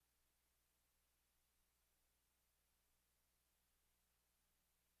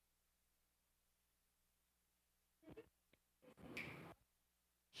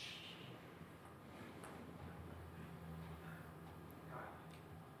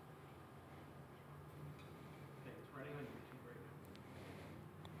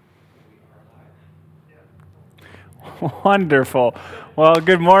Wonderful. Well,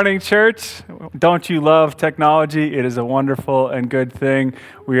 good morning, church. Don't you love technology? It is a wonderful and good thing.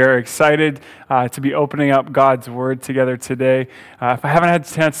 We are excited to be opening up God's Word together today. If I haven't had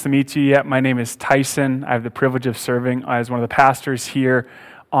a chance to meet you yet, my name is Tyson. I have the privilege of serving as one of the pastors here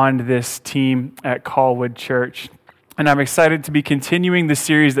on this team at Colwood Church. And I'm excited to be continuing the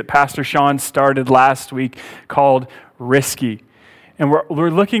series that Pastor Sean started last week called Risky. And we're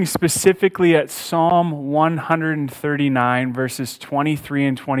looking specifically at Psalm 139, verses 23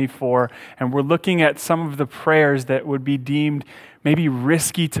 and 24, and we're looking at some of the prayers that would be deemed maybe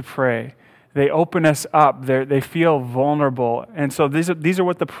risky to pray. They open us up. They feel vulnerable. And so these are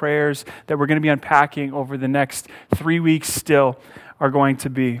what the prayers that we're going to be unpacking over the next 3 weeks still are going to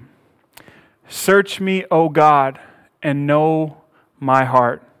be. Search me, O God, and know my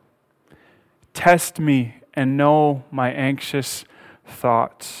heart. Test me and know my anxious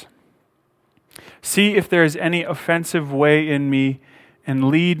thoughts. See if there is any offensive way in me, and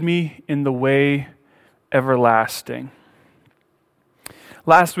lead me in the way everlasting.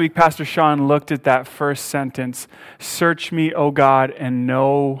 Last week, Pastor Sean looked at that first sentence, search me, O God, and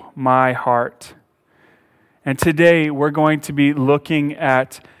know my heart. And today, we're going to be looking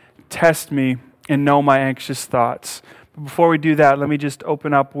at test me and know my anxious thoughts. But before we do that, let me just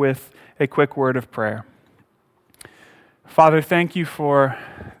open up with a quick word of prayer. Father, thank you for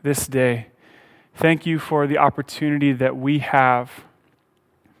this day. Thank you for the opportunity that we have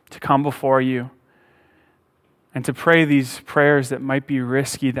to come before you and to pray these prayers that might be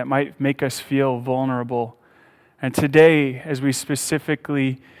risky, that might make us feel vulnerable. And today, as we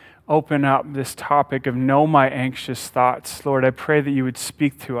specifically open up this topic of know my anxious thoughts, Lord, I pray that you would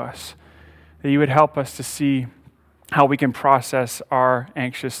speak to us, that you would help us to see how we can process our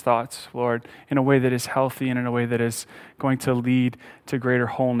anxious thoughts, Lord, in a way that is healthy and in a way that is going to lead to greater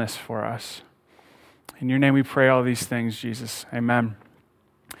wholeness for us. In your name we pray all these things, Jesus. Amen.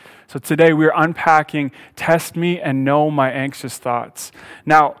 So today we're unpacking Test Me and Know My Anxious Thoughts.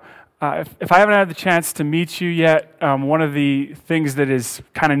 Now, if I haven't had the chance to meet you yet, one of the things that is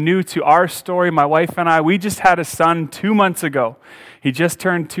kind of new to our story, my wife and I, we just had a son 2 months ago. He just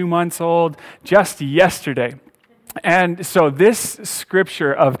turned 2 months old just yesterday. And so this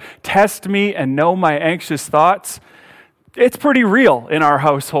scripture of test me and know my anxious thoughts, it's pretty real in our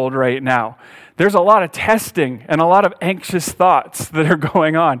household right now. There's a lot of testing and a lot of anxious thoughts that are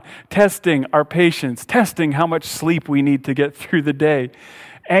going on. Testing our patience, testing how much sleep we need to get through the day.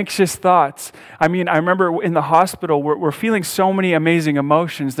 Anxious thoughts. I remember in the hospital, we're feeling so many amazing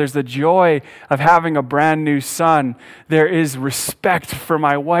emotions. There's the joy of having a brand new son. There is respect for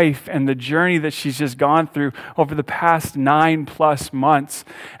my wife and the journey that she's just gone through over the past 9+ months.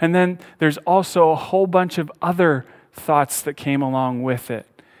 And then there's also a whole bunch of other thoughts that came along with it.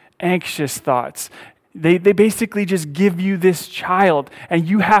 Anxious thoughts. They basically just give you this child, and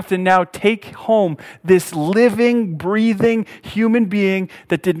you have to now take home this living, breathing human being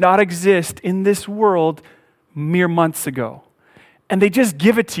that did not exist in this world mere months ago. And they just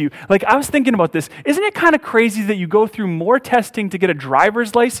give it to you. Like, I was thinking about this. Isn't it kind of crazy that you go through more testing to get a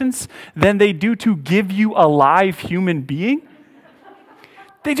driver's license than they do to give you a live human being?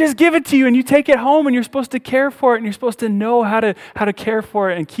 They just give it to you and you take it home and you're supposed to care for it and you're supposed to know how to care for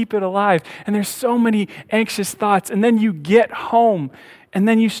it and keep it alive. And there's so many anxious thoughts. And then you get home and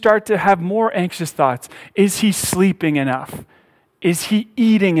then you start to have more anxious thoughts. Is he sleeping enough? Is he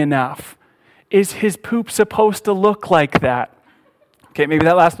eating enough? Is his poop supposed to look like that? Okay, maybe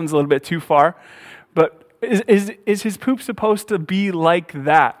that last one's a little bit too far, but is his poop supposed to be like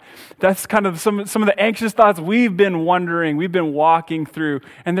that? That's kind of some of the anxious thoughts we've been wondering, we've been walking through.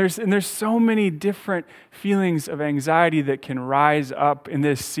 And there's so many different feelings of anxiety that can rise up in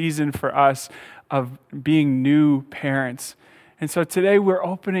this season for us of being new parents. And so today we're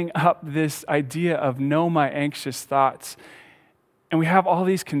opening up this idea of know my anxious thoughts. And we have all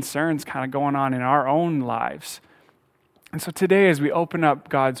these concerns kind of going on in our own lives. And so today, as we open up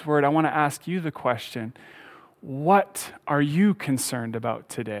God's Word, I want to ask you the question, what are you concerned about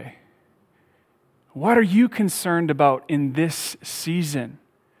today? What are you concerned about in this season?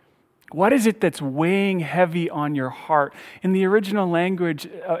 What is it that's weighing heavy on your heart? In the original language,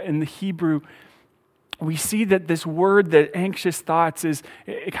 in the Hebrew, we see that this word, that anxious thoughts,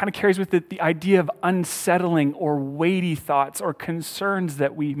 it kind of carries with it the idea of unsettling or weighty thoughts or concerns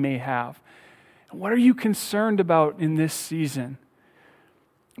that we may have. What are you concerned about in this season?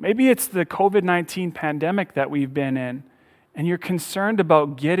 Maybe it's the COVID-19 pandemic that we've been in, and you're concerned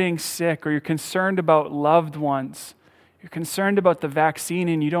about getting sick, or you're concerned about loved ones. You're concerned about the vaccine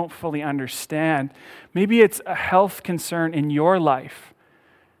and you don't fully understand. Maybe it's a health concern in your life.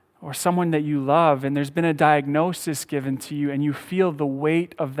 or someone that you love, and there's been a diagnosis given to you, and you feel the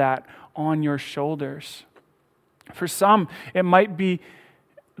weight of that on your shoulders. For some, it might be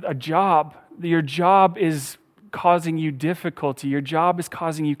a job. Your job is causing you difficulty. Your job is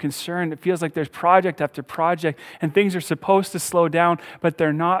causing you concern. It feels like there's project after project, and things are supposed to slow down, but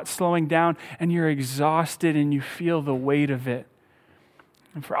they're not slowing down, and you're exhausted, and you feel the weight of it.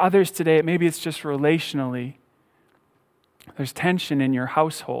 And for others today, maybe it's just relationally. There's tension in your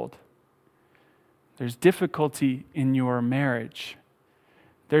household. There's difficulty in your marriage.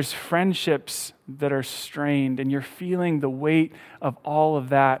 There's friendships that are strained, and you're feeling the weight of all of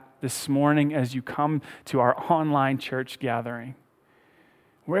that this morning as you come to our online church gathering.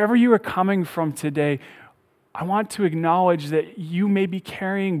 Wherever you are coming from today, I want to acknowledge that you may be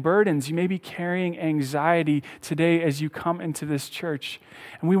carrying burdens. You may be carrying anxiety today as you come into this church.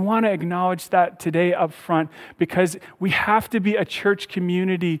 And we want to acknowledge that today up front, because we have to be a church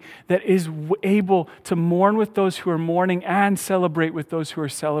community that is able to mourn with those who are mourning and celebrate with those who are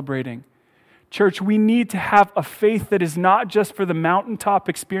celebrating. Church, we need to have a faith that is not just for the mountaintop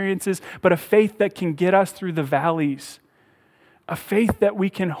experiences, but a faith that can get us through the valleys. A faith that we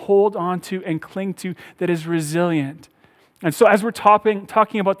can hold on to and cling to, that is resilient. And so as we're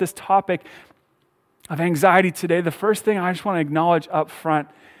talking about this topic of anxiety today, the first thing I just want to acknowledge up front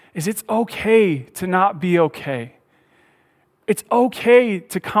is it's okay to not be okay. It's okay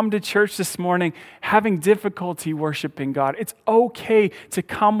to come to church this morning having difficulty worshiping God. It's okay to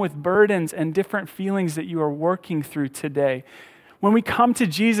come with burdens and different feelings that you are working through today. When we come to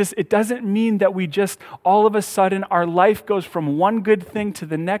Jesus, it doesn't mean that we just, all of a sudden, our life goes from one good thing to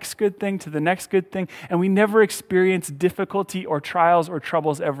the next good thing to the next good thing, and we never experience difficulty or trials or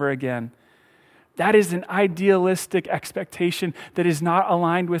troubles ever again. That is an idealistic expectation that is not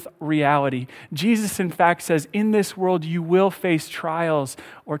aligned with reality. Jesus, in fact, says, in this world, you will face trials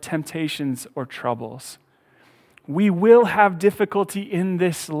or temptations or troubles. We will have difficulty in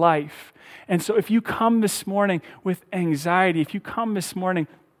this life. And so if you come this morning with anxiety, if you come this morning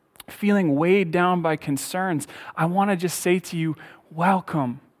feeling weighed down by concerns, I want to just say to you,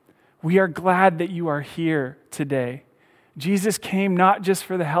 welcome. We are glad that you are here today. Jesus came not just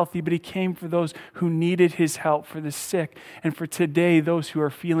for the healthy, but he came for those who needed his help, for the sick, and for today, those who are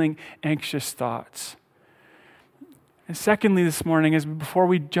feeling anxious thoughts. And secondly, this morning, before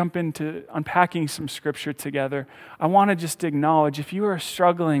we jump into unpacking some scripture together, I want to just acknowledge, if you are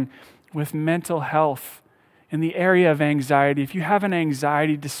struggling with mental health in the area of anxiety, if you have an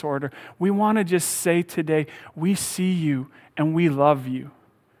anxiety disorder, we want to just say today, we see you and we love you.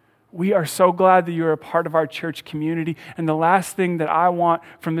 We are so glad that you're a part of our church community. And the last thing that I want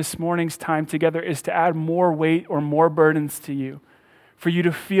from this morning's time together is to add more weight or more burdens to you. For you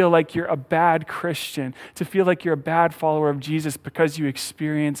to feel like you're a bad Christian, to feel like you're a bad follower of Jesus because you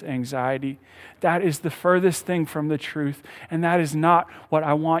experience anxiety. That is the furthest thing from the truth, and that is not what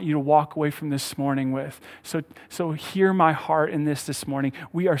I want you to walk away from this morning with. So hear my heart in this morning.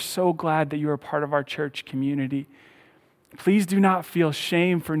 We are so glad that you are part of our church community. Please do not feel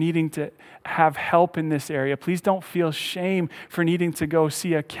shame for needing to have help in this area. Please don't feel shame for needing to go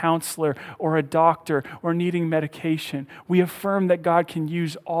see a counselor or a doctor or needing medication. We affirm that God can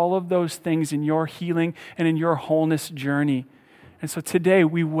use all of those things in your healing and in your wholeness journey. And so today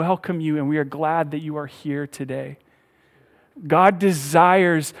we welcome you and we are glad that you are here today. God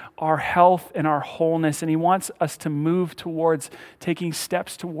desires our health and our wholeness, and he wants us to move towards taking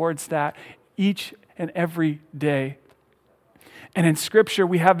steps towards that each and every day. And in Scripture,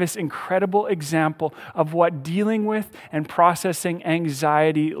 we have this incredible example of what dealing with and processing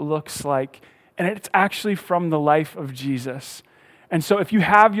anxiety looks like. And it's actually from the life of Jesus. And so if you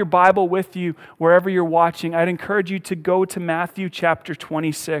have your Bible with you, wherever you're watching, I'd encourage you to go to Matthew chapter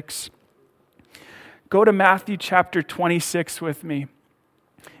 26. Go to Matthew chapter 26 with me,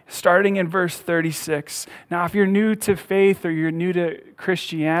 starting in verse 36. Now, if you're new to faith or you're new to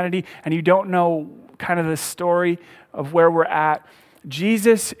Christianity and you don't know kind of the story of where we're at,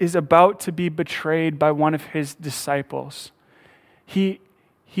 Jesus is about to be betrayed by one of his disciples.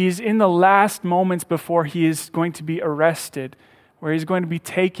 He's in the last moments before he is going to be arrested, where he's going to be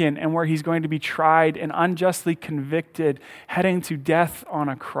taken and where he's going to be tried and unjustly convicted, heading to death on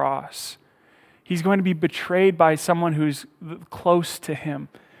a cross. He's going to be betrayed by someone who's close to him.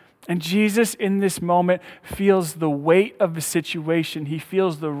 And Jesus in this moment feels the weight of the situation. He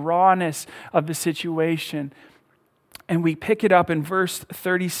feels the rawness of the situation. And we pick it up in verse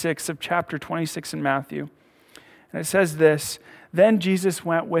 36 of chapter 26 in Matthew. And it says this, "Then Jesus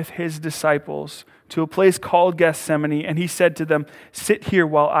went with his disciples to a place called Gethsemane, and he said to them, 'Sit here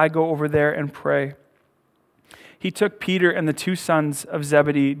while I go over there and pray.' he took Peter and the two sons of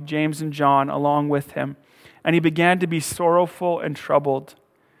Zebedee, James and John, along with him, and he began to be sorrowful and troubled.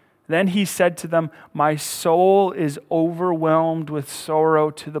 Then he said to them, "My soul is overwhelmed with sorrow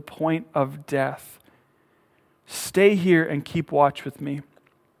to the point of death. Stay here and keep watch with me."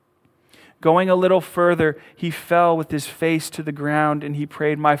 Going a little further, he fell with his face to the ground and he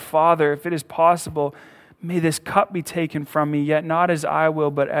prayed, "My Father, if it is possible, may this cup be taken from me, yet not as I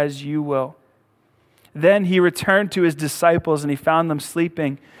will, but as you will." Then he returned to his disciples and he found them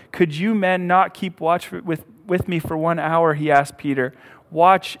sleeping. "Could you men not keep watch with me for 1 hour?" he asked Peter.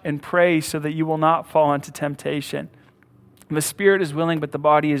 "Watch and pray so that you will not fall into temptation. The spirit is willing, but the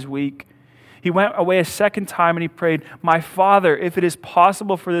body is weak." He went away a second time and he prayed, "My Father, if it is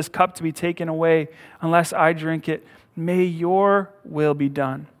possible for this cup to be taken away, unless I drink it, may your will be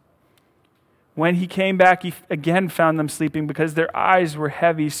done." When he came back, he again found them sleeping because their eyes were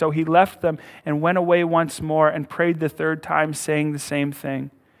heavy. So he left them and went away once more and prayed the third time, saying the same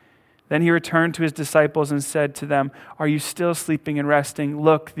thing. Then he returned to his disciples and said to them, "Are you still sleeping and resting?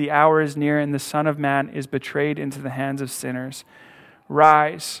 Look, the hour is near and the Son of Man is betrayed into the hands of sinners.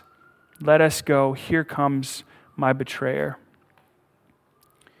 Rise, let us go. Here comes my betrayer."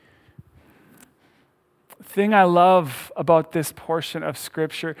 The thing I love about this portion of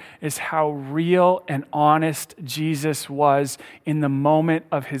Scripture is how real and honest Jesus was in the moment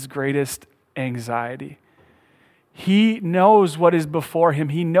of his greatest anxiety. He knows what is before him.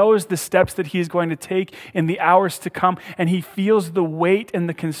 He knows the steps that he is going to take in the hours to come, and he feels the weight and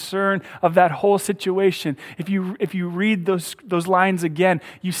the concern of that whole situation. If you read those lines again,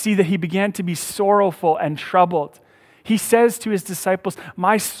 you see that he began to be sorrowful and troubled. He says to his disciples,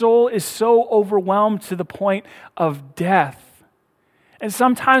 "My soul is so overwhelmed to the point of death." And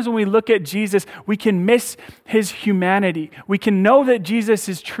sometimes when we look at Jesus, we can miss his humanity. We can know that Jesus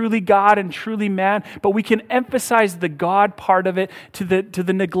is truly God and truly man, but we can emphasize the God part of it to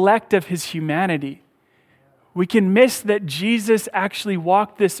the neglect of his humanity. We can miss that Jesus actually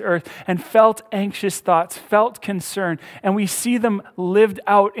walked this earth and felt anxious thoughts, felt concern, and we see them lived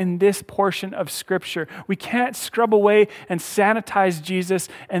out in this portion of Scripture. We can't scrub away and sanitize Jesus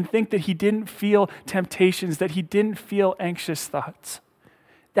and think that he didn't feel temptations, that he didn't feel anxious thoughts.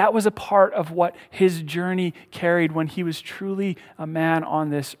 That was a part of what his journey carried when he was truly a man on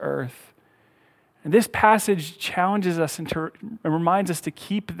this earth. And this passage challenges us and reminds us to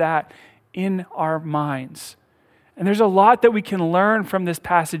keep that in our minds. And there's a lot that we can learn from this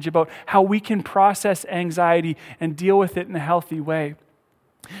passage about how we can process anxiety and deal with it in a healthy way.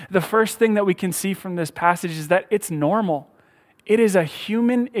 The first thing that we can see from this passage is that it's normal. It is a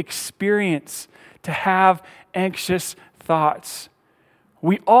human experience to have anxious thoughts.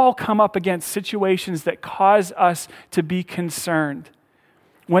 We all come up against situations that cause us to be concerned.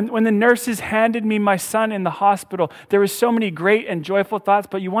 When the nurses handed me my son in the hospital, there were so many great and joyful thoughts,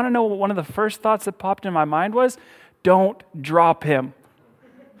 but you want to know what one of the first thoughts that popped in my mind was? Don't drop him.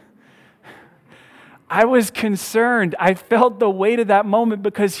 I was concerned. I felt the weight of that moment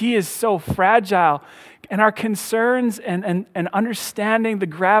because he is so fragile. And our concerns and understanding the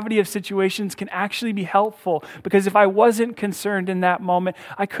gravity of situations can actually be helpful, because if I wasn't concerned in that moment,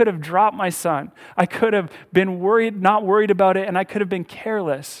 I could have dropped my son. I could have been not worried about it, and I could have been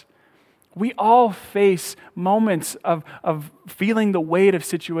careless. We all face moments of feeling the weight of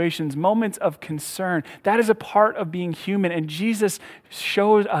situations, moments of concern. That is a part of being human, and Jesus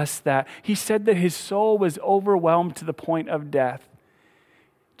showed us that. He said that his soul was overwhelmed to the point of death.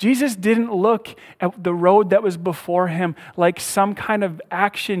 Jesus didn't look at the road that was before him like some kind of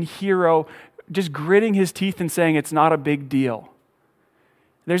action hero just gritting his teeth and saying it's not a big deal.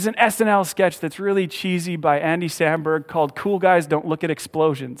 There's an SNL sketch that's really cheesy by Andy Samberg called "Cool Guys Don't Look at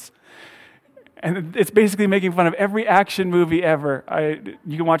Explosions." And it's basically making fun of every action movie ever.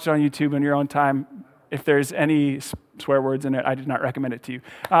 You can watch it on YouTube in your own time. If there's any swear words in it, I do not recommend it to you.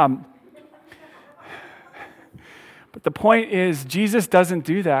 But the point is, Jesus doesn't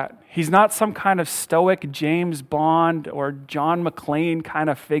do that. He's not some kind of stoic James Bond or John McClane kind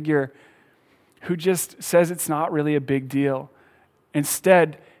of figure who just says it's not really a big deal.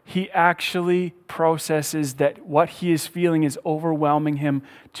 Instead, he actually processes that what he is feeling is overwhelming him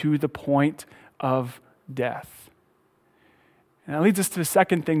to the point of death. And that leads us to the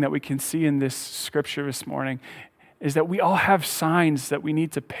second thing that we can see in this scripture this morning, is that we all have signs that we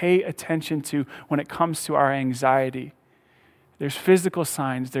need to pay attention to when it comes to our anxiety. There's physical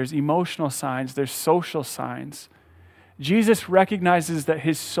signs, there's emotional signs, there's social signs. Jesus recognizes that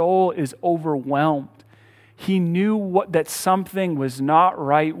his soul is overwhelmed. He knew that something was not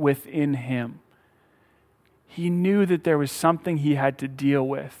right within him. He knew that there was something he had to deal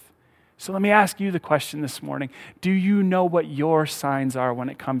with. So let me ask you the question this morning. Do you know what your signs are when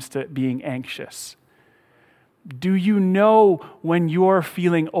it comes to being anxious? Do you know when you're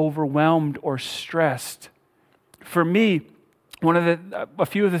feeling overwhelmed or stressed? For me, a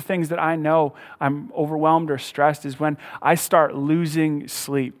few of the things that I know I'm overwhelmed or stressed is when I start losing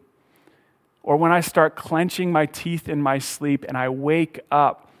sleep, or when I start clenching my teeth in my sleep and I wake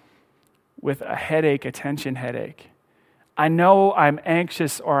up with a headache, a tension headache. I know I'm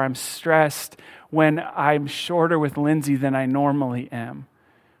anxious or I'm stressed when I'm shorter with Lindsay than I normally am,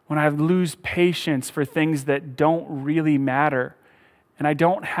 when I lose patience for things that don't really matter, and I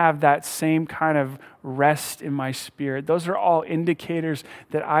don't have that same kind of rest in my spirit. Those are all indicators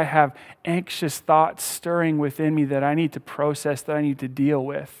that I have anxious thoughts stirring within me that I need to process, that I need to deal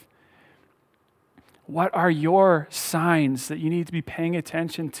with. What are your signs that you need to be paying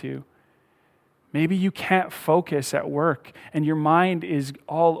attention to? Maybe you can't focus at work and your mind is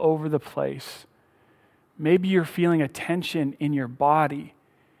all over the place. Maybe you're feeling a tension in your body.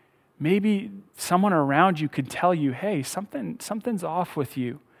 Maybe someone around you could tell you, hey, something's off with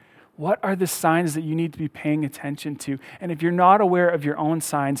you. What are the signs that you need to be paying attention to? And if you're not aware of your own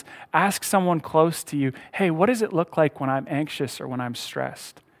signs, ask someone close to you, hey, what does it look like when I'm anxious or when I'm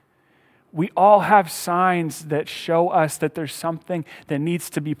stressed? We all have signs that show us that there's something that needs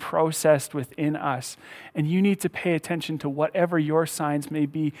to be processed within us. And you need to pay attention to whatever your signs may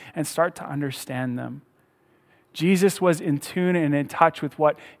be and start to understand them. Jesus was in tune and in touch with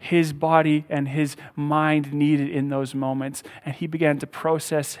what his body and his mind needed in those moments. And he began to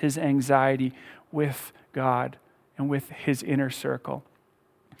process his anxiety with God and with his inner circle.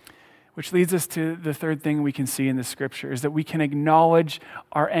 Which leads us to the third thing we can see in the scripture is that we can acknowledge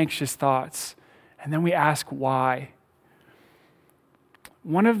our anxious thoughts, and then we ask why.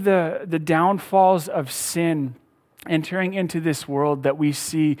 One of the downfalls of sin entering into this world that we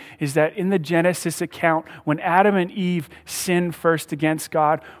see is that in the Genesis account, when Adam and Eve sinned first against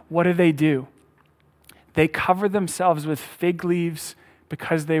God, what do? They cover themselves with fig leaves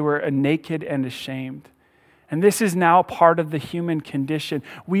because they were naked and ashamed. And this is now part of the human condition.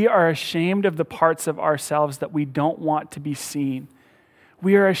 We are ashamed of the parts of ourselves that we don't want to be seen.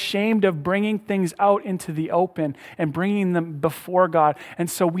 We are ashamed of bringing things out into the open and bringing them before God.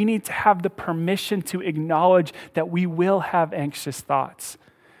 And so we need to have the permission to acknowledge that we will have anxious thoughts.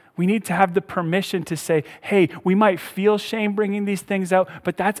 We need to have the permission to say, hey, we might feel shame bringing these things out,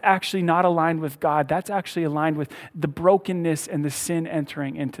 but that's actually not aligned with God. That's actually aligned with the brokenness and the sin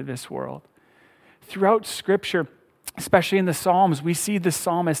entering into this world. Throughout Scripture, especially in the Psalms, we see the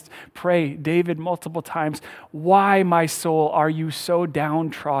psalmist pray, David multiple times, why, my soul, are you so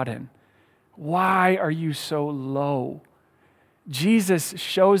downtrodden? Why are you so low? Jesus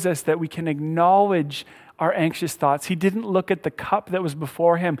shows us that we can acknowledge our anxious thoughts. He didn't look at the cup that was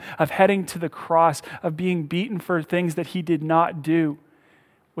before him of heading to the cross, of being beaten for things that he did not do,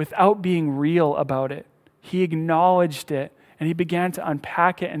 without being real about it. He acknowledged it. And he began to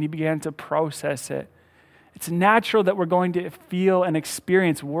unpack it and he began to process it. It's natural that we're going to feel and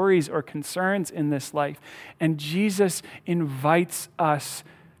experience worries or concerns in this life. And Jesus invites us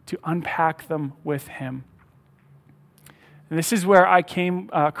to unpack them with him. And this is where I came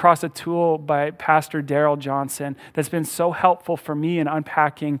across a tool by Pastor Darrell Johnson that's been so helpful for me in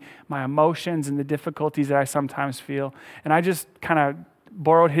unpacking my emotions and the difficulties that I sometimes feel. And I just kind of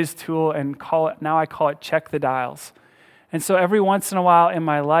borrowed his tool and now I call it Check the Dials. And so every once in a while in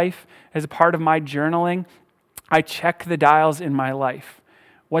my life, as a part of my journaling, I check the dials in my life.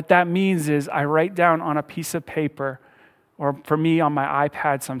 What that means is I write down on a piece of paper, or for me on my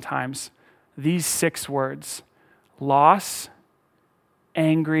iPad sometimes, these 6 words: loss,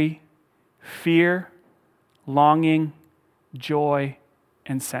 angry, fear, longing, joy,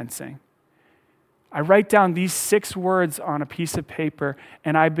 and sensing. I write down these 6 words on a piece of paper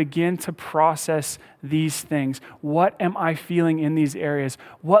and I begin to process these things. What am I feeling in these areas?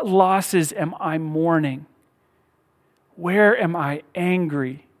 What losses am I mourning? Where am I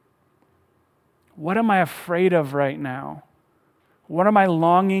angry? What am I afraid of right now? What am I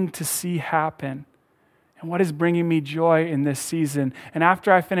longing to see happen? And what is bringing me joy in this season? And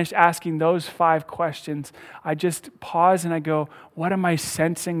after I finish asking those 5 questions, I just pause and I go, what am I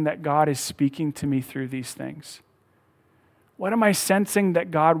sensing that God is speaking to me through these things? What am I sensing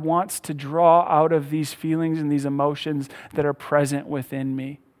that God wants to draw out of these feelings and these emotions that are present within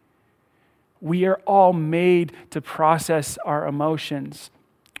me? We are all made to process our emotions.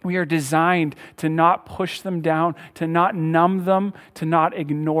 We are designed to not push them down, to not numb them, to not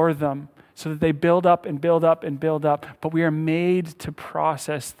ignore them, so that they build up and build up and build up, but we are made to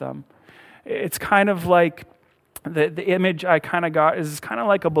process them. It's kind of like, the image I kind of got is kind of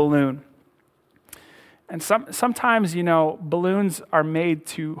like a balloon. And sometimes, balloons are made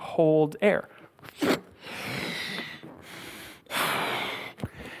to hold air.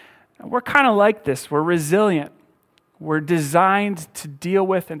 We're kind of like this. We're resilient. We're designed to deal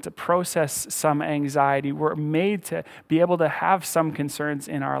with and to process some anxiety. We're made to be able to have some concerns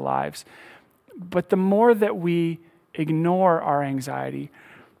in our lives. But the more that we ignore our anxiety,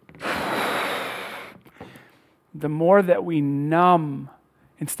 the more that we numb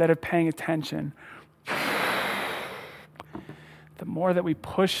instead of paying attention, the more that we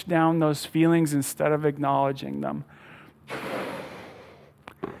push down those feelings instead of acknowledging them,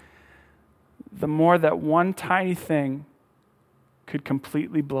 the more that one tiny thing could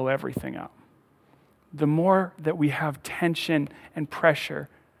completely blow everything up. The more that we have tension and pressure,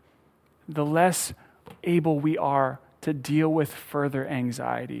 the less able we are to deal with further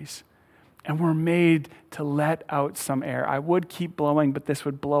anxieties. And we're made to let out some air. I would keep blowing, but this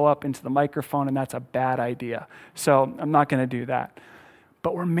would blow up into the microphone, and that's a bad idea. So I'm not going to do that.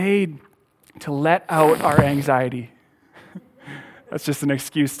 But we're made to let out our anxiety. That's just an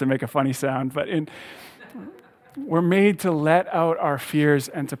excuse to make a funny sound. But we're made to let out our fears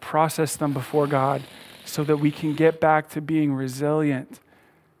and to process them before God so that we can get back to being resilient,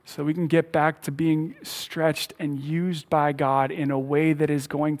 so we can get back to being stretched and used by God in a way that is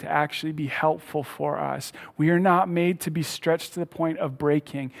going to actually be helpful for us. We are not made to be stretched to the point of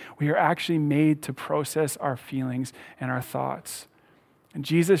breaking. We are actually made to process our feelings and our thoughts. And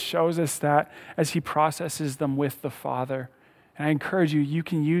Jesus shows us that as he processes them with the Father. And I encourage you, you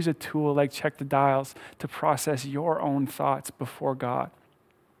can use a tool like Check the Dials to process your own thoughts before God.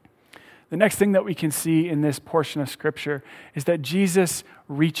 The next thing that we can see in this portion of Scripture is that Jesus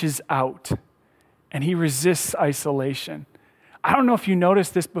reaches out and he resists isolation. I don't know if you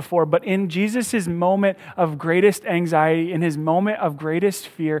noticed this before, but in Jesus' moment of greatest anxiety, in his moment of greatest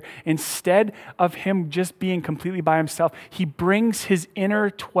fear, instead of him just being completely by himself, he brings his inner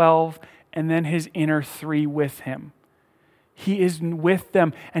 12 and then his inner 3 with him. He is with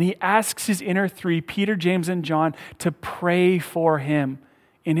them, and he asks his inner 3, Peter, James, and John, to pray for him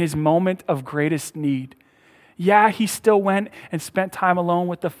in his moment of greatest need. Yeah, he still went and spent time alone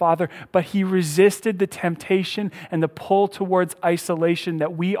with the Father, but he resisted the temptation and the pull towards isolation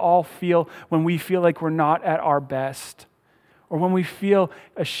that we all feel when we feel like we're not at our best, or when we feel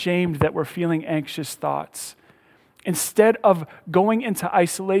ashamed that we're feeling anxious thoughts. Instead of going into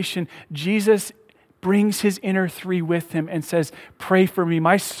isolation, Jesus brings his inner 3 with him and says, pray for me.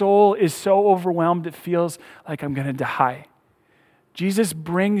 My soul is so overwhelmed it feels like I'm going to die. Jesus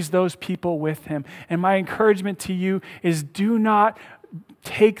brings those people with him. And my encouragement to you is do not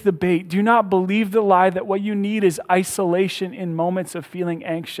take the bait. Do not believe the lie that what you need is isolation in moments of feeling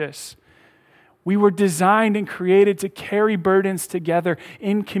anxious. We were designed and created to carry burdens together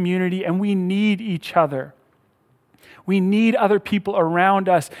in community, and we need each other. We need other people around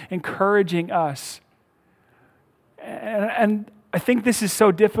us encouraging us. And I think this is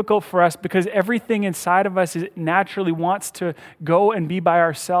so difficult for us because everything inside of us naturally wants to go and be by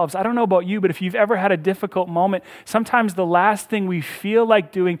ourselves. I don't know about you, but if you've ever had a difficult moment, sometimes the last thing we feel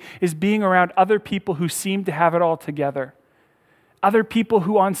like doing is being around other people who seem to have it all together. Other people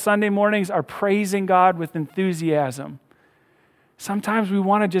who on Sunday mornings are praising God with enthusiasm. Sometimes we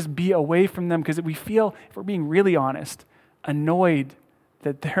want to just be away from them because we feel, if we're being really honest, annoyed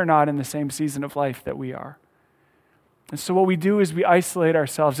that they're not in the same season of life that we are. And so what we do is we isolate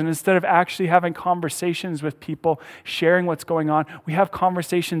ourselves, and instead of actually having conversations with people, sharing what's going on, we have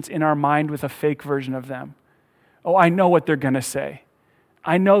conversations in our mind with a fake version of them. Oh, I know what they're going to say.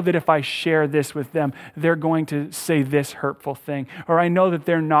 I know that if I share this with them, they're going to say this hurtful thing, or I know that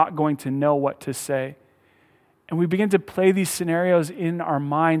they're not going to know what to say. And we begin to play these scenarios in our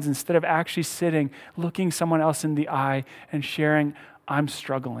minds instead of actually sitting, looking someone else in the eye and sharing, I'm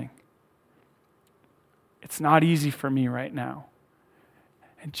struggling. It's not easy for me right now.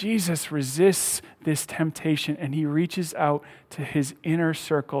 And Jesus resists this temptation, and he reaches out to his inner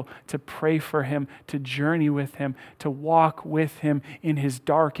circle to pray for him, to journey with him, to walk with him in his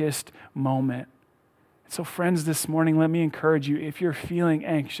darkest moment. So friends, this morning, let me encourage you, if you're feeling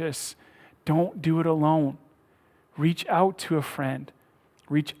anxious, don't do it alone. Reach out to a friend.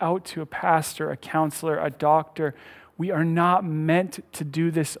 Reach out to a pastor, a counselor, a doctor. We are not meant to do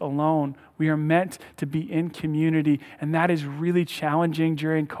this alone. We are meant to be in community, and that is really challenging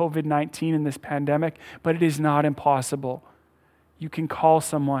during COVID-19 and this pandemic, but it is not impossible. You can call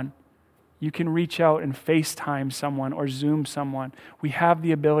someone. You can reach out and FaceTime someone or Zoom someone. We have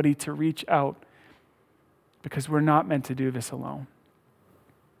the ability to reach out because we're not meant to do this alone.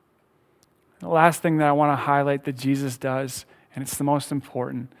 The last thing that I want to highlight that Jesus does, and it's the most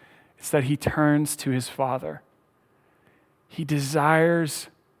important, It's that he turns to his Father. He desires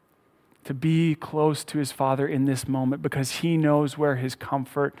to be close to his Father in this moment because he knows where his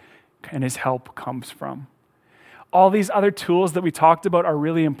comfort and his help comes from. All these other tools that we talked about are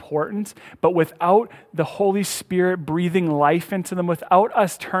really important, but without the Holy Spirit breathing life into them, without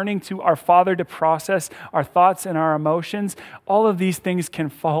us turning to our Father to process our thoughts and our emotions, all of these things can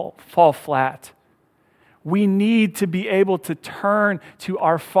fall flat. We need to be able to turn to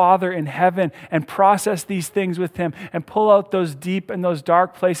our Father in heaven and process these things with him and pull out those deep and those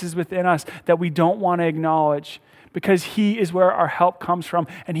dark places within us that we don't want to acknowledge, because he is where our help comes from,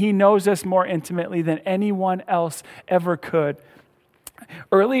 and he knows us more intimately than anyone else ever could.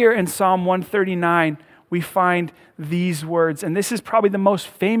 Earlier in Psalm 139, we find these words, and this is probably the most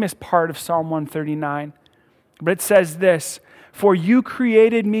famous part of Psalm 139. But it says this: "For you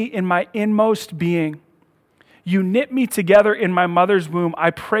created me in my inmost being. You knit me together in my mother's womb.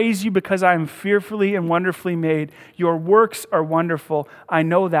 I praise you because I am fearfully and wonderfully made. Your works are wonderful. I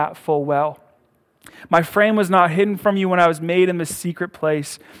know that full well. My frame was not hidden from you when I was made in the secret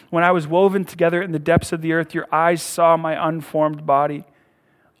place. When I was woven together in the depths of the earth, your eyes saw my unformed body.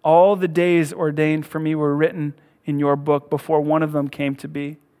 All the days ordained for me were written in your book before one of them came to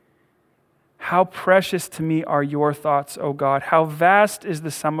be. How precious to me are your thoughts, O God. How vast is the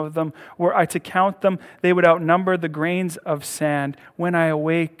sum of them. Were I to count them, they would outnumber the grains of sand. When I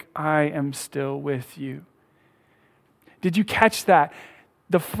awake, I am still with you." Did you catch that?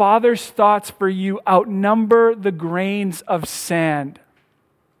 The Father's thoughts for you outnumber the grains of sand.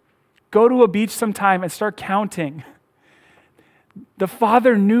 Go to a beach sometime and start counting. The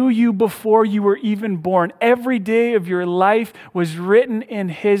Father knew you before you were even born. Every day of your life was written in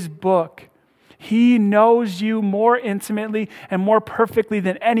his book. He knows you more intimately and more perfectly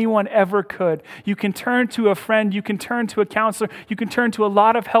than anyone ever could. You can turn to a friend, you can turn to a counselor, you can turn to a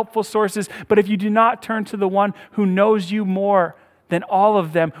lot of helpful sources, but if you do not turn to the one who knows you more than all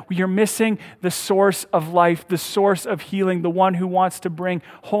of them, you're missing the source of life, the source of healing, the one who wants to bring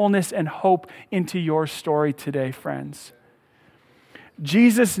wholeness and hope into your story today, friends.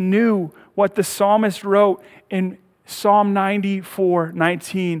 Jesus knew what the psalmist wrote in Psalm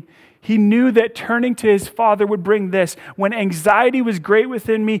 94:19. He knew that turning to his Father would bring this: "When anxiety was great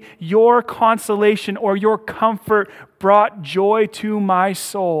within me, your consolation or your comfort brought joy to my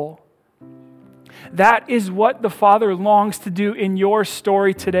soul." That is what the Father longs to do in your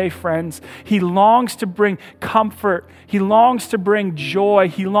story today, friends. He longs to bring comfort. He longs to bring joy.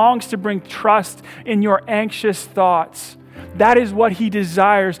 He longs to bring trust in your anxious thoughts. That is what he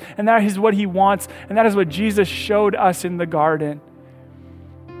desires, and that is what he wants, and that is what Jesus showed us in the garden.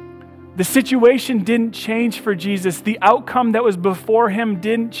 The situation didn't change for Jesus. The outcome that was before him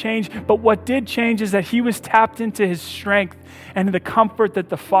didn't change, but what did change is that he was tapped into his strength and the comfort that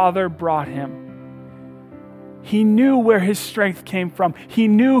the Father brought him. He knew where his strength came from. He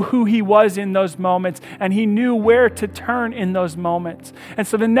knew who he was in those moments, and he knew where to turn in those moments. And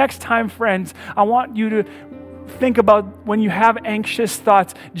so the next time, friends, I want you to think about when you have anxious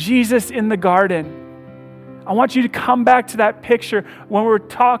thoughts, Jesus in the garden. I want you to come back to that picture when we're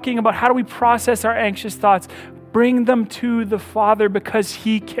talking about how do we process our anxious thoughts. Bring them to the Father because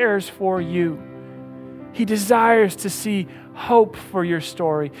he cares for you. He desires to see hope for your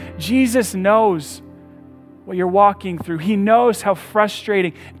story. Jesus knows what you're walking through. He knows how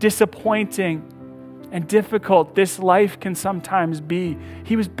frustrating, disappointing, and difficult this life can sometimes be.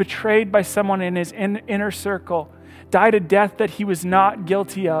 He was betrayed by someone in his inner circle, died a death that he was not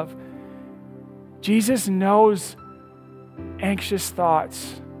guilty of. Jesus knows anxious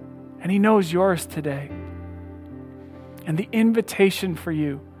thoughts, and he knows yours today. And the invitation for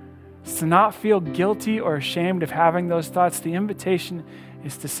you is to not feel guilty or ashamed of having those thoughts. The invitation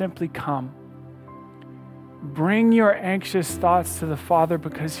is to simply come. Bring your anxious thoughts to the Father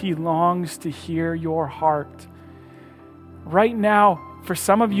because he longs to hear your heart. Right now, for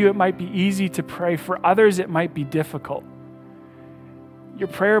some of you, it might be easy to pray. For others, it might be difficult. Your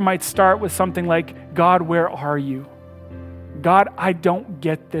prayer might start with something like, "God, where are you? God, I don't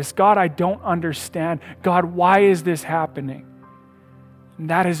get this. God, I don't understand. God, why is this happening?" And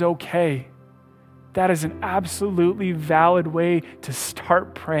that is okay. That is an absolutely valid way to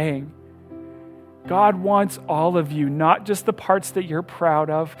start praying. God wants all of you, not just the parts that you're proud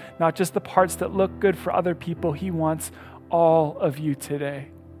of, not just the parts that look good for other people. He wants all of you today.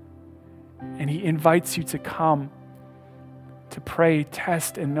 And he invites you to come to pray,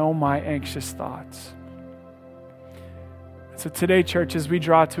 test, and know my anxious thoughts. So today, church, as we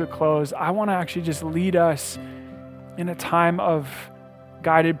draw to a close, I want to actually just lead us in a time of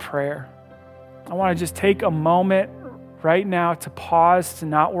guided prayer. I want to just take a moment right now to pause, to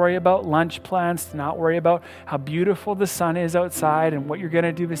not worry about lunch plans, to not worry about how beautiful the sun is outside and what you're going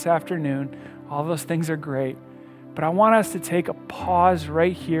to do this afternoon. All those things are great. But I want us to take a pause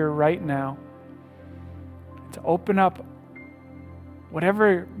right here, right now, to open up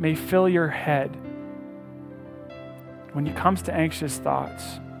whatever may fill your head when it comes to anxious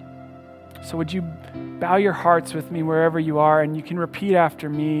thoughts. So would you bow your hearts with me wherever you are, and you can repeat after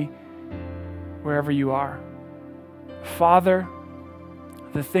me wherever you are. Father,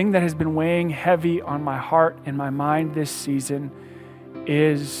 the thing that has been weighing heavy on my heart and my mind this season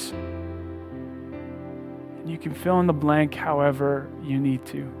is, and you can fill in the blank however you need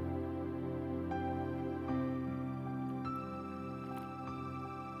to.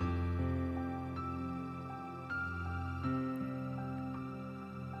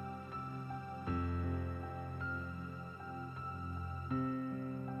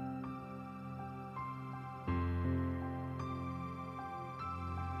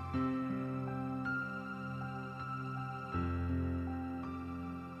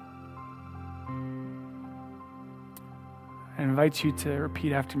 I invite you to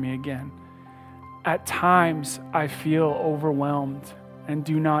repeat after me again. At times, I feel overwhelmed and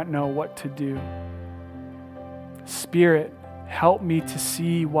do not know what to do. Spirit, help me to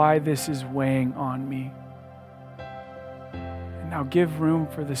see why this is weighing on me. And now give room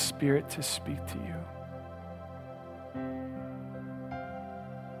for the Spirit to speak to you.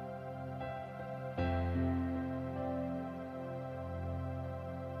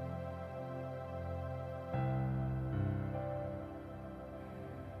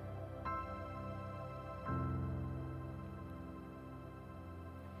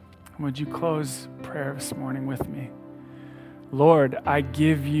 Would you close prayer this morning with me? Lord, I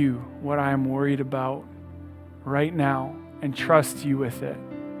give you what I am worried about right now and trust you with it.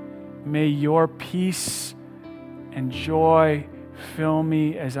 May your peace and joy fill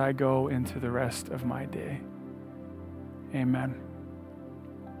me as I go into the rest of my day. Amen.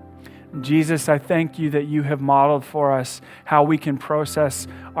 Jesus, I thank you that you have modeled for us how we can process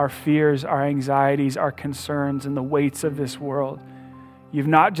our fears, our anxieties, our concerns, and the weights of this world. You've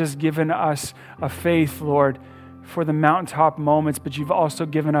not just given us a faith, Lord, for the mountaintop moments, but you've also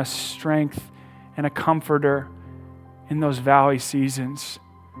given us strength and a comforter in those valley seasons.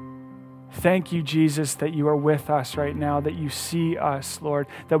 Thank you, Jesus, that you are with us right now, that you see us, Lord,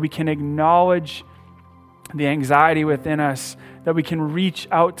 that we can acknowledge the anxiety within us, that we can reach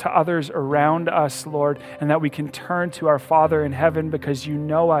out to others around us, Lord, and that we can turn to our Father in heaven because you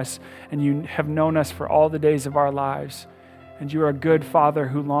know us and you have known us for all the days of our lives. And you are a good Father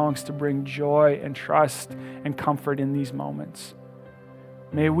who longs to bring joy and trust and comfort in these moments.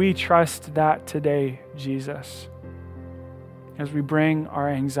 May we trust that today, Jesus, as we bring our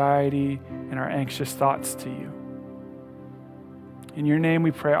anxiety and our anxious thoughts to you. In your name we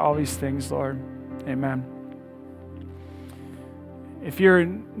pray all these things, Lord. Amen. If you're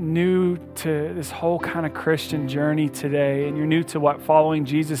new to this whole kind of Christian journey today, and you're new to what following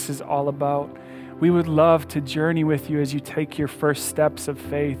Jesus is all about, we would love to journey with you as you take your first steps of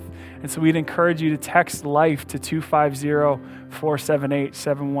faith. And so we'd encourage you to text LIFE to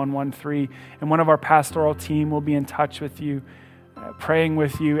 250-478-7113. And one of our pastoral team will be in touch with you, praying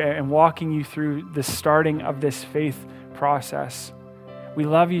with you and walking you through the starting of this faith process. We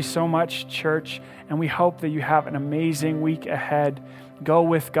love you so much, church, and we hope that you have an amazing week ahead. Go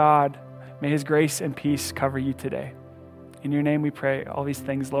with God. May his grace and peace cover you today. In your name we pray all these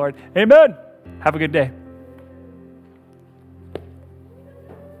things, Lord. Amen. Have a good day.